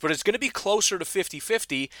attempts, but it's going to be closer to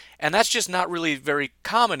 50-50, and that's just not really very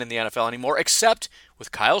common in the NFL anymore, except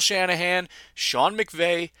with Kyle Shanahan, Sean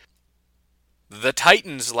McVay, the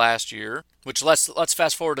Titans last year, which let's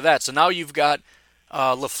fast forward to that. So now you've got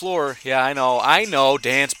LaFleur, yeah, I know,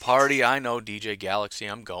 dance party, I know, DJ Galaxy,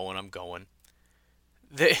 I'm going.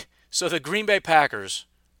 So the Green Bay Packers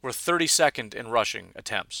were 32nd in rushing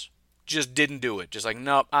attempts. Just didn't do it. Just like,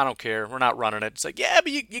 nope, I don't care, we're not running it. It's like, yeah,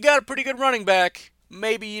 but you got a pretty good running back.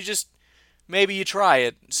 Maybe you try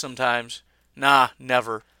it sometimes. Nah,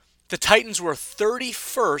 never. The Titans were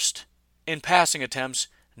 31st in passing attempts,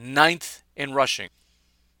 9th in rushing.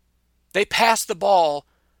 They passed the ball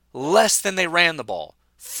less than they ran the ball.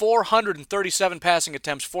 437 passing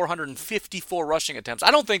attempts, 454 rushing attempts.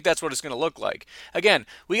 I don't think that's what it's going to look like. Again,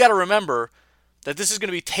 we got to remember that this is going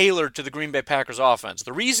to be tailored to the Green Bay Packers offense.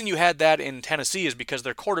 The reason you had that in Tennessee is because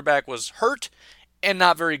their quarterback was hurt and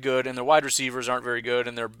not very good, and their wide receivers aren't very good,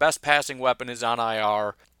 and their best passing weapon is on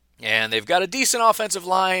IR. And they've got a decent offensive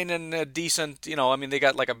line and a decent, they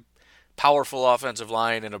got like a powerful offensive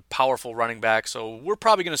line and a powerful running back, so we're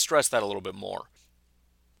probably going to stress that a little bit more.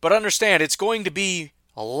 But understand, it's going to be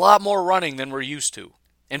a lot more running than we're used to.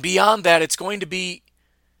 And beyond that, it's going to be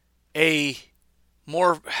a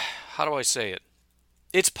more, how do I say it?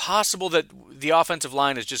 It's possible that the offensive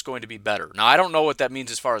line is just going to be better. Now, I don't know what that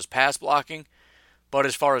means as far as pass blocking, but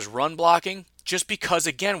as far as run blocking, just because,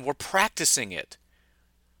 again, we're practicing it.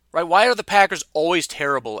 Right? Why are the Packers always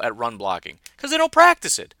terrible at run blocking? Because they don't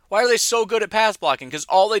practice it. Why are they so good at pass blocking? Because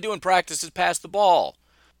all they do in practice is pass the ball.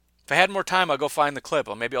 If I had more time, I'll go find the clip.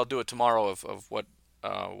 Or maybe I'll do it tomorrow of what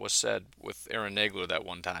was said with Aaron Nagler that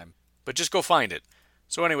one time. But just go find it.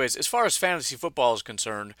 So anyways, as far as fantasy football is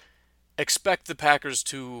concerned, expect the Packers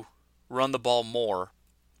to run the ball more.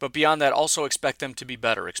 But beyond that, also expect them to be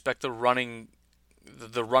better. Expect the run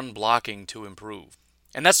blocking to improve.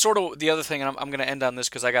 And that's sort of the other thing, and I'm going to end on this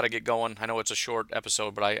because I got to get going. I know it's a short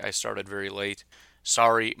episode, but I started very late.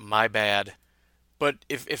 Sorry, my bad. But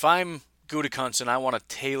if I'm Gutekunst and I want to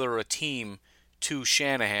tailor a team to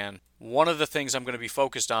Shanahan, one of the things I'm going to be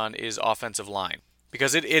focused on is offensive line.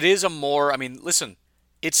 Because it is a more, listen,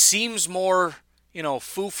 it seems more,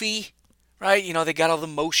 foofy, right? They got all the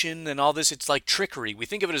motion and all this. It's like trickery. We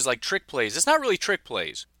think of it as like trick plays. It's not really trick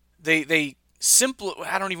plays. I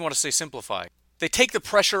don't even want to say simplify. They take the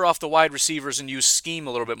pressure off the wide receivers and use scheme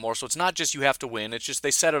a little bit more. So it's not just you have to win. It's just they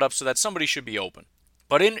set it up so that somebody should be open.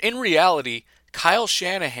 But in reality, Kyle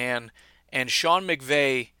Shanahan and Sean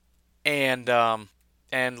McVay and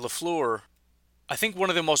LaFleur, I think one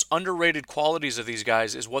of the most underrated qualities of these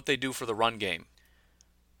guys is what they do for the run game.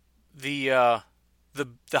 The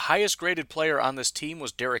highest graded player on this team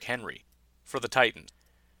was Derrick Henry for the Titans.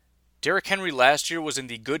 Derrick Henry last year was in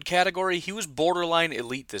the good category. He was borderline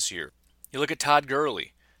elite this year. You look at Todd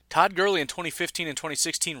Gurley. Todd Gurley in 2015 and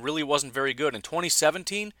 2016 really wasn't very good. In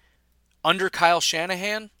 2017, under Kyle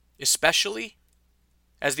Shanahan, especially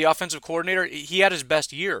as the offensive coordinator, he had his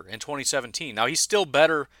best year in 2017. Now, he's still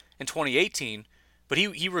better in 2018, but he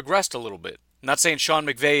regressed a little bit. I'm not saying Sean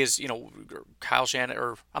McVay is, Kyle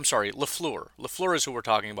Shanahan, LaFleur. LaFleur is who we're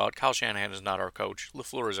talking about. Kyle Shanahan is not our coach.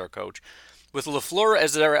 LaFleur is our coach. With LaFleur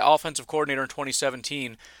as their offensive coordinator in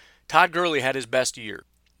 2017, Todd Gurley had his best year.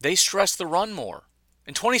 They stressed the run more.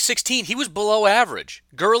 In 2016, he was below average.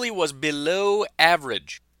 Gurley was below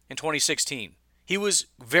average in 2016. He was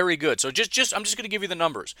very good. So I'm just going to give you the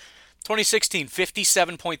numbers. 2016,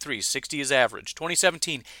 57.3, 60 is average.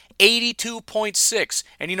 2017, 82.6.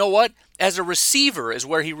 And you know what? As a receiver is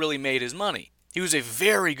where he really made his money. He was a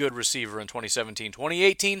very good receiver in 2017.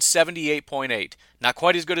 2018, 78.8. Not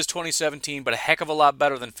quite as good as 2017, but a heck of a lot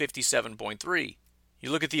better than 57.3. You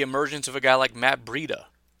look at the emergence of a guy like Matt Breida.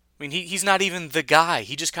 He's not even the guy.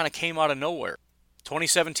 He just kind of came out of nowhere.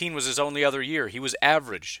 2017 was his only other year. He was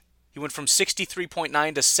average. He went from 63.9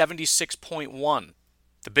 to 76.1.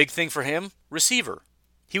 The big thing for him, receiver.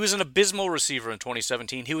 He was an abysmal receiver in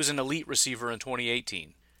 2017. He was an elite receiver in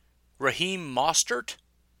 2018. Raheem Mostert?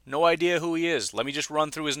 No idea who he is. Let me just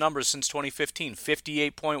run through his numbers since 2015.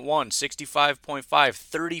 58.1, 65.5,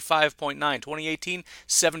 35.9. 2018,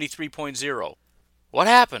 73.0. What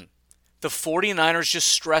happened? The 49ers just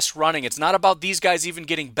stress running. It's not about these guys even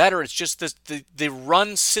getting better. It's just the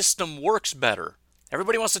run system works better.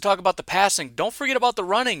 Everybody wants to talk about the passing. Don't forget about the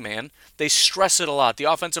running, man. They stress it a lot. The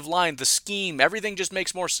offensive line, the scheme, everything just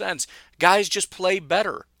makes more sense. Guys just play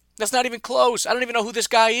better. That's not even close. I don't even know who this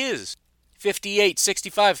guy is. 58,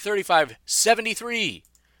 65, 35, 73.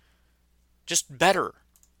 Just better.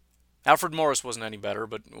 Alfred Morris wasn't any better,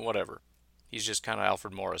 but whatever. He's just kind of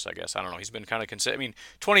Alfred Morris, I guess. I don't know. He's been kind of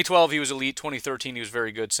 2012 he was elite. 2013 he was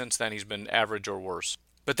very good. Since then he's been average or worse.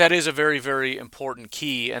 But that is a very, very important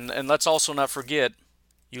key. And let's also not forget,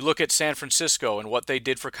 you look at San Francisco and what they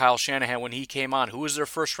did for Kyle Shanahan when he came on. Who was their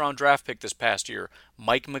first-round draft pick this past year?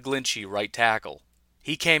 Mike McGlinchey, right tackle.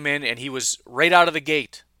 He came in and he was right out of the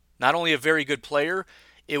gate. Not only a very good player,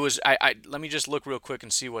 it was. Let me just look real quick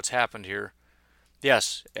and see what's happened here.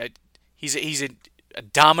 Yes, he's a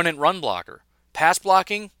dominant run blocker. Pass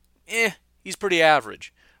blocking, he's pretty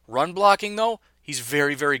average. Run blocking though, he's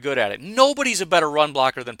very, very good at it. Nobody's a better run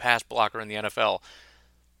blocker than pass blocker in the NFL.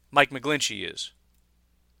 Mike McGlinchey is.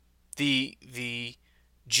 The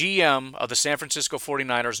GM of the San Francisco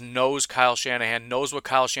 49ers knows Kyle Shanahan, knows what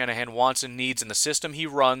Kyle Shanahan wants and needs in the system he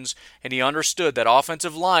runs, and he understood that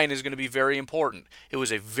offensive line is going to be very important. It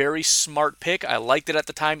was a very smart pick. I liked it at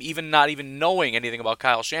the time, not even knowing anything about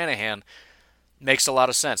Kyle Shanahan. Makes a lot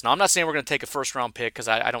of sense. Now, I'm not saying we're going to take a first-round pick because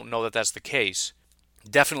I don't know that that's the case.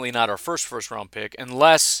 Definitely not our first-round pick,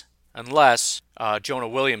 unless Jonah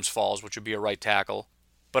Williams falls, which would be a right tackle.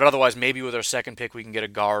 But otherwise, maybe with our second pick, we can get a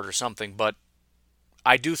guard or something. But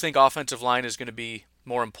I do think offensive line is going to be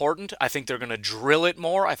more important. I think they're going to drill it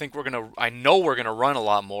more. I know we're going to run a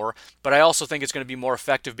lot more. But I also think it's going to be more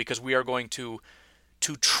effective because we are going to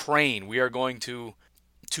train. We are going to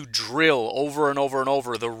drill over and over and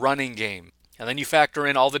over the running game. And then you factor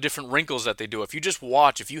in all the different wrinkles that they do. If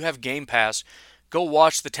you have Game Pass, go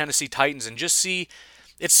watch the Tennessee Titans and just see.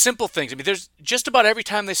 It's simple things. I mean, there's just about every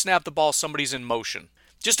time they snap the ball, somebody's in motion.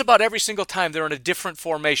 Just about every single time they're in a different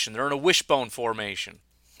formation. They're in a wishbone formation.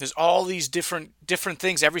 There's all these different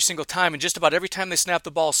things every single time, and just about every time they snap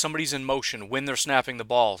the ball, somebody's in motion when they're snapping the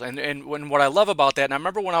ball. And what I love about that, and I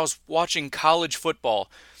remember when I was watching college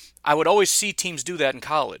football, I would always see teams do that in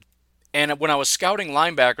college. And when I was scouting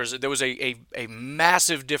linebackers, there was a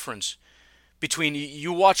massive difference between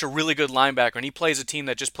you watch a really good linebacker and he plays a team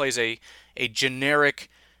that just plays a generic,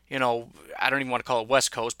 I don't even want to call it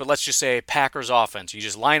West Coast, but let's just say a Packers offense. You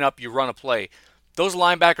just line up, you run a play. Those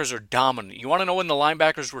linebackers are dominant. You want to know when the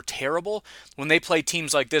linebackers were terrible? When they played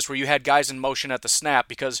teams like this where you had guys in motion at the snap,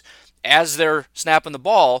 because as they're snapping the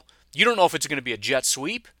ball, you don't know if it's going to be a jet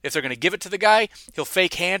sweep. If they're going to give it to the guy, he'll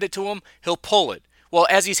fake hand it to him, he'll pull it. Well,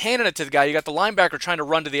 as he's handing it to the guy, you got the linebacker trying to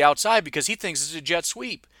run to the outside because he thinks it's a jet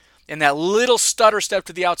sweep. And that little stutter step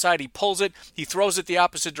to the outside, he pulls it, he throws it the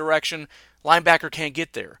opposite direction, linebacker can't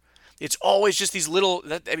get there. It's always just these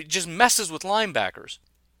it just messes with linebackers.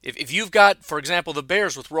 If you've got, for example, the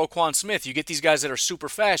Bears with Roquan Smith, you get these guys that are super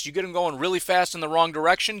fast, you get them going really fast in the wrong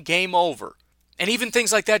direction, game over. And even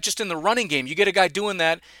things like that just in the running game, you get a guy doing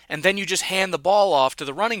that, and then you just hand the ball off to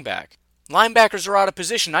the running back. Linebackers are out of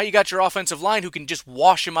position. Now you got your offensive line who can just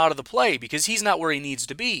wash him out of the play because he's not where he needs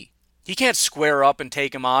to be. He can't square up and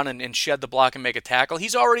take him on and shed the block and make a tackle.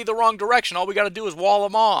 He's already the wrong direction. All we got to do is wall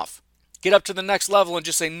him off. Get up to the next level and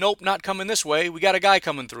just say, nope, not coming this way. We got a guy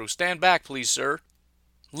coming through. Stand back, please, sir.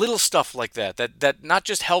 Little stuff like that not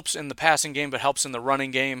just helps in the passing game, but helps in the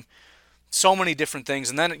running game. So many different things.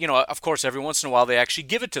 And then, of course, every once in a while they actually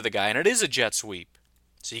give it to the guy, and it is a jet sweep.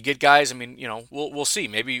 So you get guys, we'll see.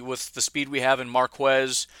 Maybe with the speed we have in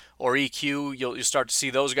Marquez or EQ, you'll start to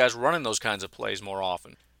see those guys running those kinds of plays more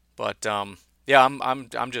often. But I'm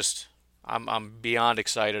beyond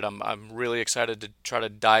excited. I'm really excited to try to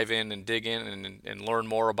dive in and dig in and learn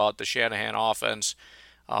more about the Shanahan offense.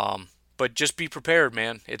 But just be prepared,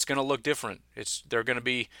 man. It's going to look different. They're going to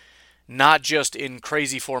be not just in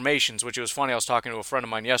crazy formations, which it was funny. I was talking to a friend of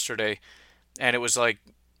mine yesterday, and it was like,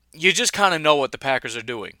 you just kind of know what the Packers are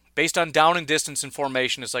doing. Based on down and distance and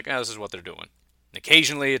formation, it's like, this is what they're doing. And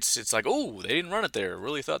occasionally it's like, oh, they didn't run it there.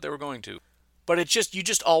 Really thought they were going to. But you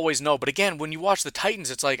just always know. But again, when you watch the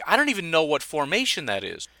Titans, it's like, I don't even know what formation that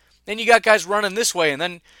is. Then you got guys running this way, and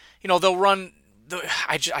then, they'll run.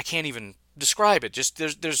 I can't even describe it. Just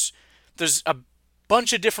there's a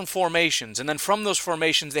bunch of different formations, and then from those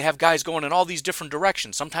formations, they have guys going in all these different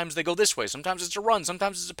directions. Sometimes they go this way. Sometimes it's a run.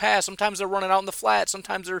 Sometimes it's a pass. Sometimes they're running out in the flat.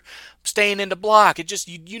 Sometimes they're staying into block. It just,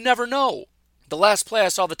 you never know. The last play I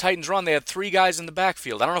saw the Titans run, they had 3 guys in the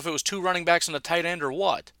backfield. I don't know if it was 2 running backs and a tight end or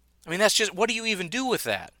what. I mean, that's just, what do you even do with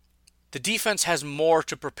that? The defense has more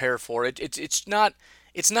to prepare for. It's not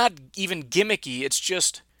even gimmicky. It's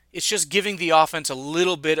just giving the offense a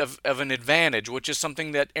little bit of an advantage, which is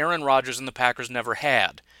something that Aaron Rodgers and the Packers never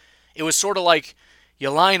had. It was sort of like,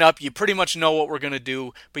 you line up, you pretty much know what we're going to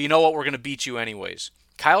do, but you know what, we're going to beat you anyways.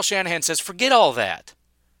 Kyle Shanahan says, forget all that.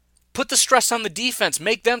 Put the stress on the defense.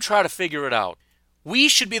 Make them try to figure it out. We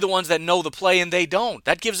should be the ones that know the play, and they don't.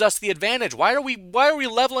 That gives us the advantage. Why are we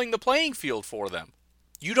leveling the playing field for them?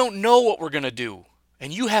 You don't know what we're going to do,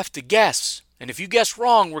 and you have to guess. And if you guess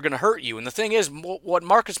wrong, we're going to hurt you. And the thing is, what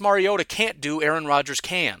Marcus Mariota can't do, Aaron Rodgers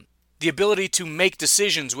can. The ability to make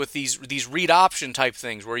decisions with these read option type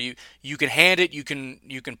things where you can hand it, you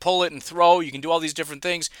can pull it and throw, you can do all these different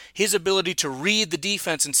things. His ability to read the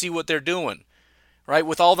defense and see what they're doing. right?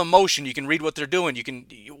 With all the motion, you can read what they're doing. You can,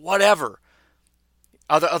 whatever.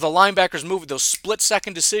 Are the linebackers moving? Those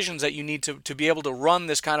split-second decisions that you need to be able to run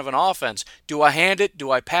this kind of an offense. Do I hand it?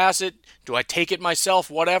 Do I pass it? Do I take it myself?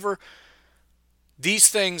 Whatever. These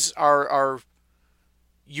things are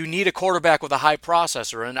you need a quarterback with a high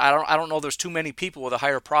processor, and I don't know there's too many people with a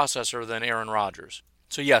higher processor than Aaron Rodgers.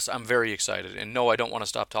 So yes, I'm very excited. And no, I don't want to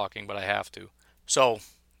stop talking, but I have to. So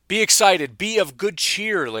be excited. Be of good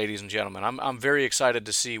cheer, ladies and gentlemen. I'm very excited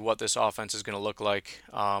to see what this offense is going to look like.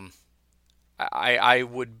 I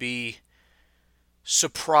would be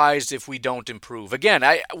surprised if we don't improve. Again,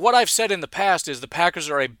 what I've said in the past is the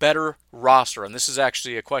Packers are a better roster, and this is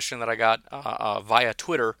actually a question that I got via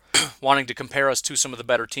Twitter, wanting to compare us to some of the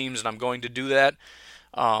better teams, and I'm going to do that.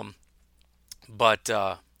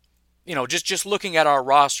 Just looking at our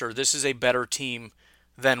roster, this is a better team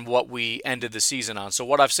than what we ended the season on. So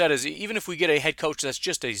what I've said is even if we get a head coach that's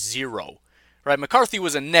just a 0, right? McCarthy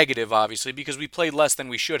was a negative, obviously, because we played less than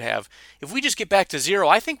we should have. If we just get back to 0,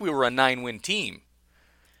 I think we were a 9-win team.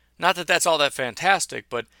 Not that that's all that fantastic,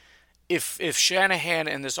 but if Shanahan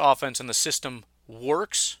and this offense and the system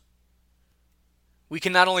works, we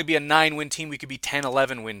can not only be a 9-win team, we could be 10,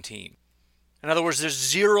 11-win team. In other words, there's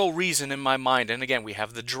 0 reason in my mind. And again, we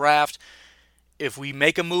have the draft. If we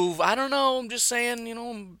make a move, I don't know, I'm just saying,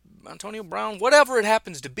 Antonio Brown, whatever it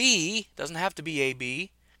happens to be, doesn't have to be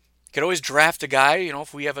AB. Could always draft a guy,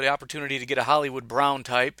 if we have the opportunity to get a Hollywood Brown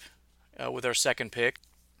type with our second pick.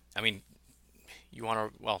 I mean, you want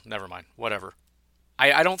to, well, never mind, whatever.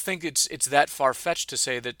 I don't think it's that far-fetched to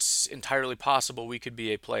say that it's entirely possible we could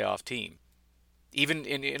be a playoff team. Even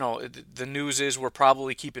in, the news is we're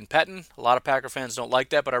probably keeping Pettine. A lot of Packer fans don't like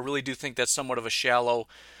that, but I really do think that's somewhat of a shallow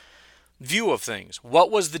view of things.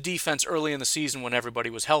 What was the defense early in the season when everybody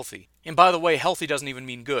was healthy? And by the way, healthy doesn't even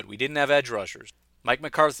mean good. We didn't have edge rushers. Mike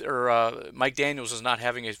Daniels is not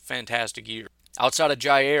having a fantastic year. Outside of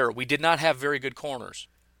Jair, we did not have very good corners.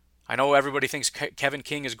 I know everybody thinks Kevin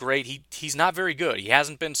King is great. He's not very good. He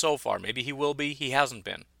hasn't been so far. Maybe he will be. He hasn't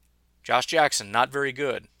been. Josh Jackson, not very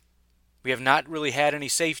good. We have not really had any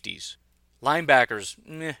safeties.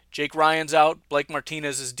 Linebackers, Jake Ryan's out. Blake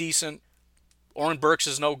Martinez is decent. Oren Burks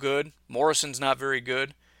is no good. Morrison's not very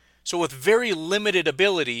good. So with very limited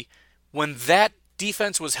ability, when that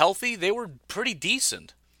defense was healthy, they were pretty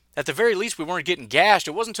decent. At the very least, we weren't getting gashed.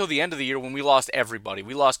 It wasn't until the end of the year when we lost everybody.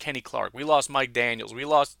 We lost Kenny Clark. We lost Mike Daniels. We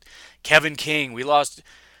lost Kevin King. We lost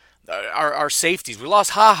our safeties. We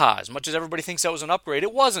lost Ha-Ha. As much as everybody thinks that was an upgrade,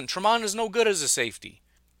 it wasn't. Tremont is no good as a safety.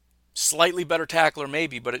 Slightly better tackler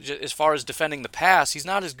maybe, but as far as defending the pass, he's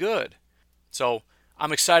not as good. So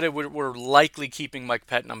I'm excited. We're likely keeping Mike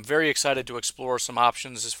Pettine. I'm very excited to explore some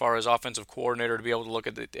options as far as offensive coordinator, to be able to look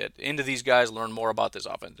into these guys, learn more about this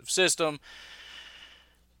offensive system.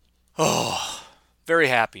 Oh, very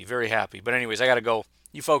happy, very happy. But anyways, I got to go.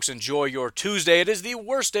 You folks enjoy your Tuesday. It is the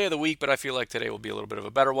worst day of the week, but I feel like today will be a little bit of a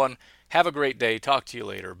better one. Have a great day. Talk to you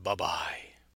later. Bye-bye.